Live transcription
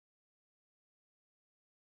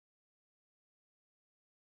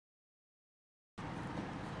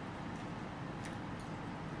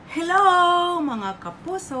Hello mga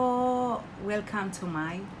kapuso! Welcome to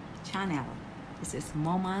my channel. This is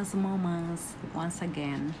Mama's once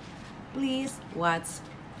again. Please watch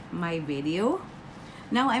my video.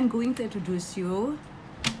 Now I'm going to introduce you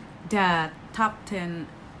the top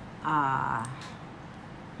 10 the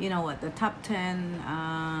top 10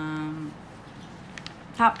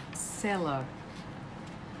 top seller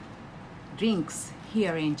drinks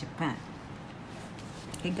here in Japan.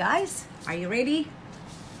 Okay guys, are you ready?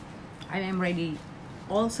 I am ready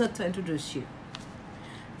also to introduce you.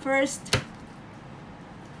 First,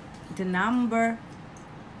 the number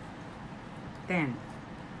 10.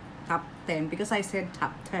 Top 10, because I said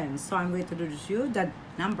top 10. So I'm going to introduce you the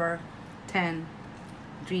number 10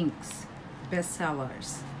 drinks,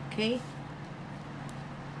 bestsellers. Okay?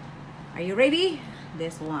 Are you ready?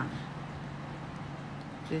 This one.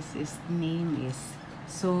 This name is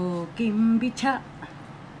Sokimbicha.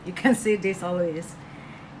 You can see this always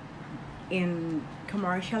in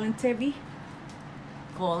commercial and TV,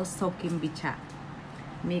 called Sokimbicha,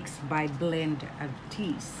 mixed by blend of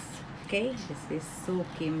teas. Okay, this is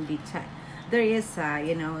Sokimbicha. There is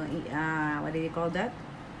what do you call that,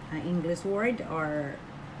 an English word, or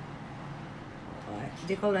what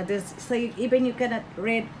do you call that? This, so even you cannot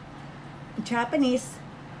read Japanese,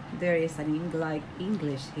 there is an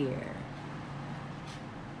English here.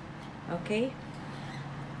 Okay,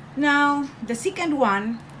 now the second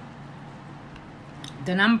one,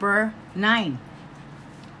 the number 9.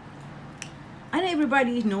 And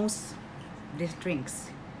everybody knows these drinks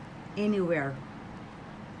anywhere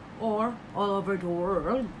or all over the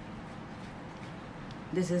world.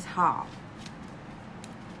 This is how.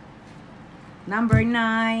 Number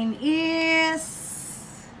 9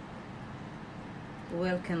 is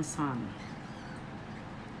Wilkinson.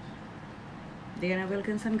 Do you know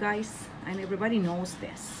Wilkinson, guys? And everybody knows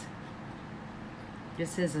this.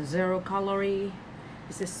 This is a 0 calorie.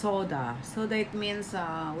 This is soda. Soda, it means,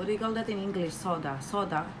 what do you call that in English? Soda.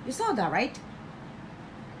 Soda. It's soda, right?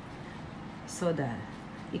 Soda.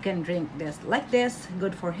 You can drink this like this,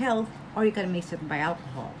 good for health, or you can mix it by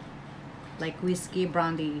alcohol, like whiskey,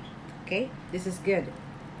 brandy. Okay? This is good.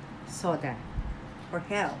 Soda. For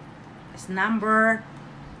health. It's number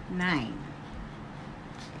 9.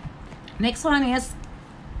 Next one is,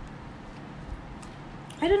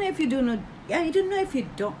 I don't know if you do know, I don't know if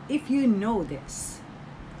you know this.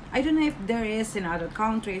 I don't know if there is in other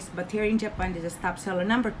countries, but here in Japan, this is top seller.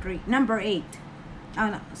 Number 8. Oh,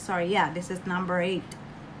 no, sorry, yeah, this is number 8.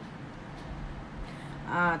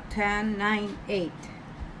 10, 9, 8.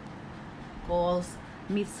 Calls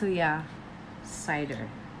Mitsuya cider.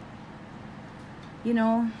 You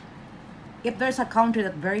know, if there's a country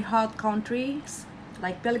that very hot countries,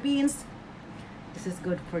 like Philippines, this is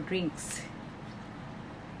good for drinks.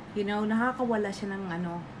 You know, nakakawala siya ng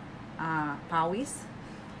pawis.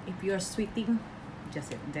 If you're sweating,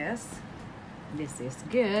 just eat this. This is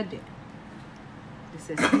good. This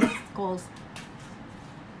is called,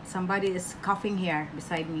 somebody is coughing here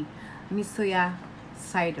beside me, Mitsuya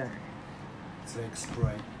cider. It's like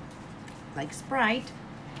Sprite. Like Sprite.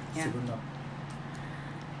 Yeah. Segundo.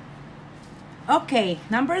 Okay,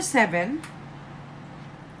 number 7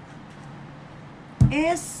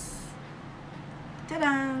 is,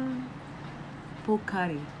 ta-da!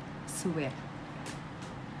 Pocari Sweat.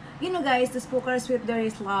 You know guys, this Pocari Sweat, there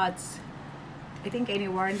is lots, I think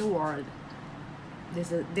anywhere in the world.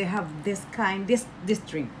 They have this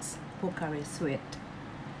drinks, Pocari Sweat.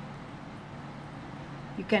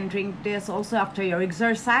 You can drink this also after your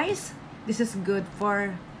exercise. This is good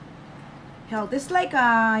for health. It's like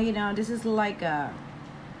this is like what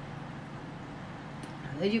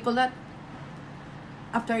do you call that?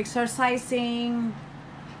 After exercising,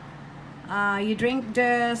 you drink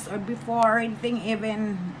this, or before anything,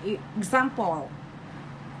 even example,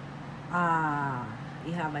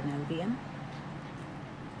 you have an LVN,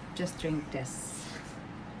 just drink this.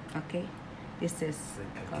 Okay, this is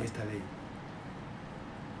Like Gatorade.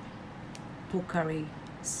 Pocari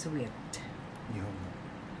Sweat. Nihongo.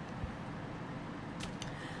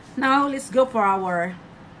 Now let's go for our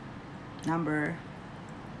number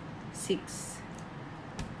 6.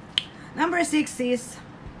 Number 6 is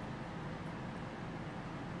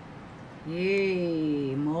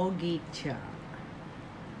Mogicha.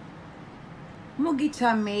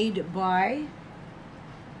 Mogicha made by,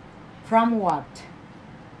 from what?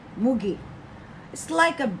 Mugi. It's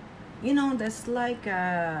like a, that's like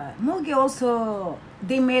a Mugi. Also,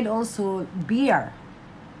 they made also beer.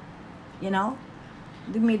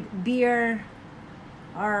 They made beer,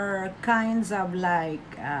 or kinds of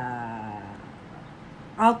like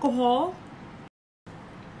alcohol.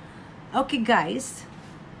 Okay guys,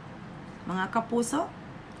 Mga kapuso,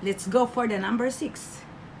 let's go for the number 6.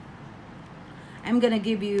 I'm gonna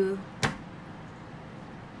give you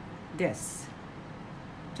this.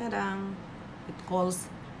 Ta-dang! It calls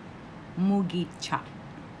mugi cha.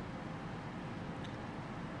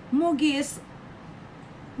 Mugi is,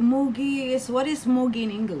 what is mugi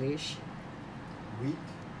in English? Wheat.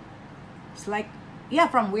 It's like, yeah,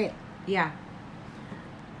 from wheat. Yeah.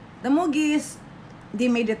 The mugi is, they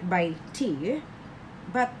made it by tea,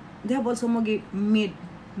 but they have also mugi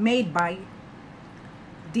made by,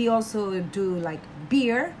 they also do like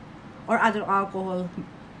beer or other alcohol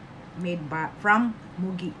made by from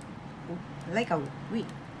mugi, like a wheat.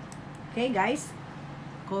 Okay, guys,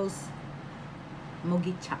 calls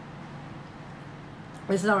mugi cha.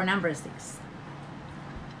 This is our number 6.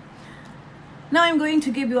 Now I'm going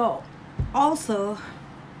to give you also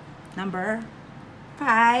number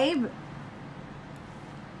 5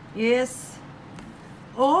 is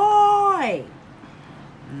oi.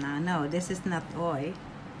 No, this is not oi.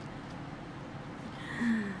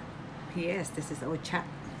 Yes, this is ocha.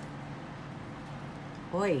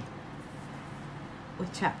 Oi.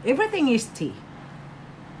 Ocha. Everything is tea.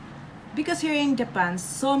 Because here in Japan,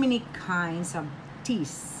 so many kinds of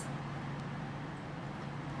teas.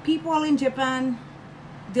 People in Japan,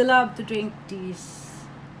 they love to drink teas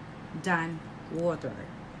than water.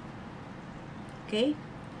 Okay?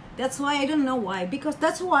 That's why, I don't know why, because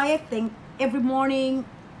that's why I think every morning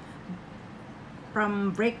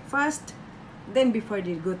from breakfast, then before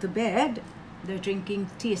they go to bed, they're drinking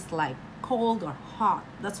teas like cold or hot.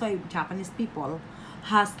 That's why Japanese people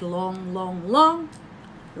has long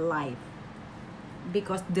life,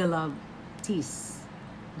 because they love teas.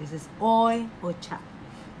 This is oi ocha.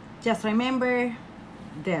 Just remember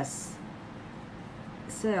this.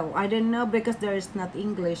 So I don't know, because there is not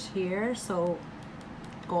English here, so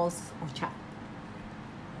calls ocha.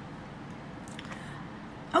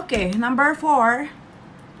 Okay, number 4.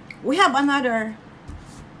 We have another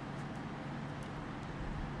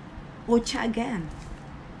ocha again.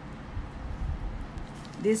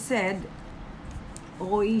 They said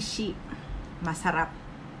oishi, masarap.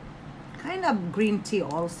 Kind of green tea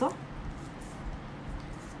also.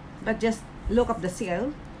 But just look up the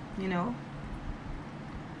seal, you know.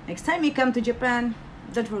 Next time you come to Japan,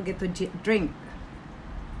 don't forget to drink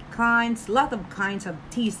lot of kinds of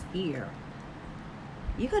teas here.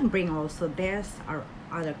 You can bring also this or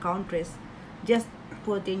other countries. Just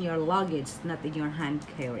put in your luggage, not in your hand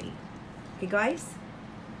carry. Okay, guys?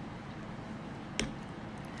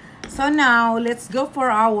 So now let's go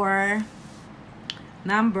for our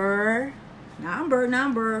number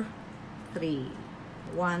 3.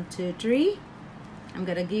 1, 2, 3. I'm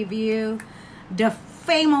gonna give you the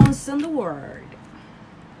famous in the world,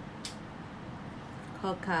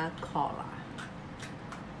 Coca-Cola.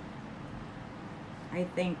 I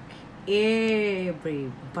think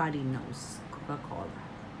everybody knows Coca-Cola,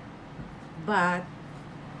 but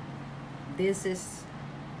this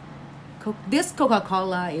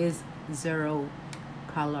Coca-Cola is 0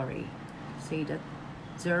 calorie. See that?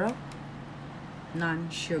 0,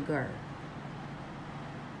 non-sugar.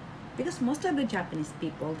 Because most of the Japanese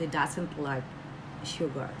people, they doesn't like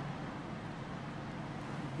sugar.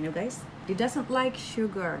 You know, guys, they doesn't like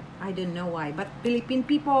sugar. I don't know why, but Philippine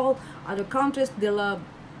people, other countries, they love,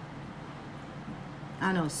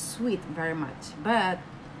 I know, sweet very much. But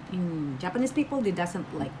in Japanese people, they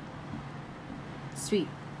doesn't like sweet.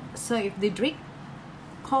 So if they drink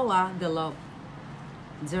cola, they love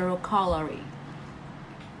 0 calorie.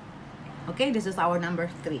 Okay, this is our number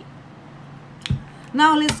 3.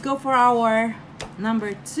 Now let's go for our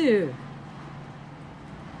number 2.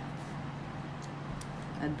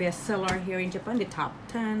 A bestseller here in Japan, the top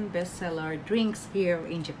 10 bestseller drinks here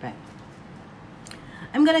in Japan.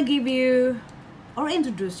 I'm gonna give you or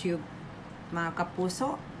introduce you, mga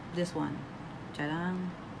kapuso, this one.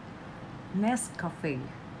 Tadang! Nescafe.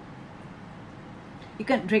 You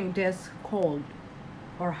can drink this cold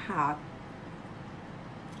or hot.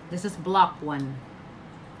 This is black one.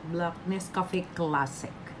 Black Nescafe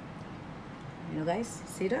Classic. You know, guys,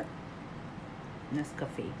 see that?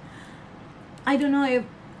 Nescafe. I don't know if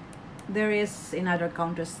there is in other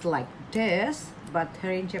countries like this, but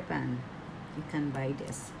here in Japan, you can buy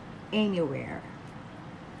this anywhere.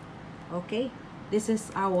 Okay, this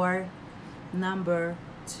is our number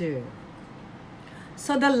 2.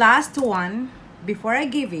 So the last one, before I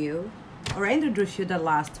give you or introduce you the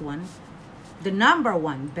last one, the number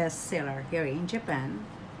 1 bestseller here in Japan,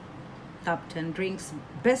 top 10 drinks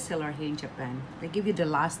bestseller here in Japan. I give you the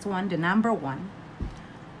last one, the number 1.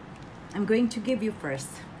 I'm going to give you first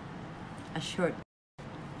a short.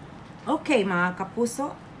 Okay, mga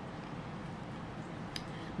kapuso,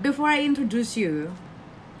 before I introduce you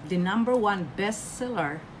the #1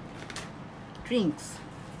 bestseller drinks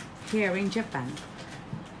here in Japan,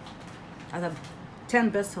 out of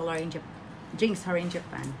 10 bestseller drinks here in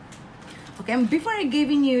Japan. Okay, and before I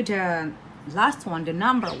giving you the last one, the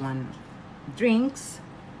 #1 drinks,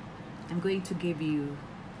 I'm going to give you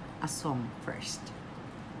a song first.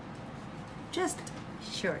 Just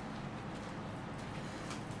short.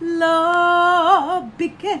 Love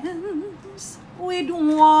begins with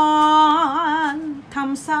one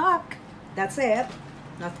thumbs up. That's it.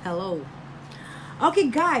 Not hello. Okay,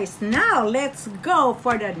 guys, now let's go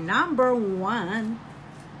for the #1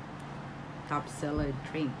 top seller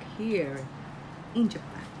drink here in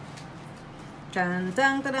Japan. Dun,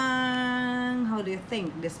 dun, dun, dun. How do you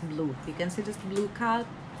think this blue? You can see this blue cup.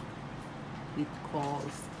 It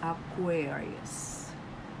calls Aquarius.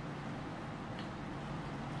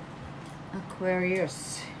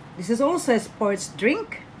 Aquarius. This is also a sports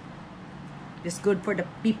drink. It's good for the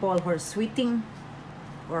people who are sweating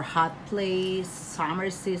or hot place, summer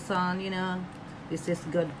season, you know. This is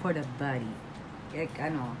good for the body. Like, I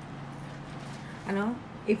know.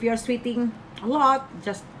 If you're sweating a lot,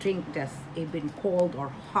 just drink this, even cold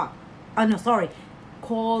or hot. Oh no, sorry,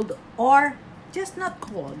 cold or just not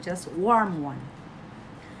cold, just warm one.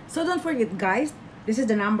 So don't forget, guys, this is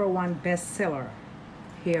the #1 bestseller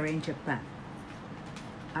here in Japan,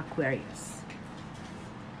 Aquarius.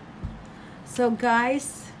 So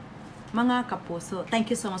guys, mga kapuso,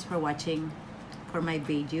 thank you so much for watching for my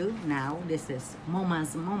video. Now this is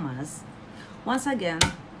Momas. Once again,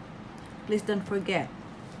 please don't forget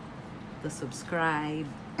to subscribe,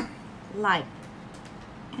 like,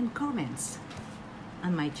 and comments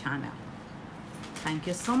on my channel. Thank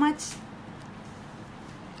you so much.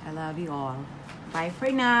 I love you all. Bye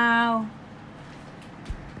for now.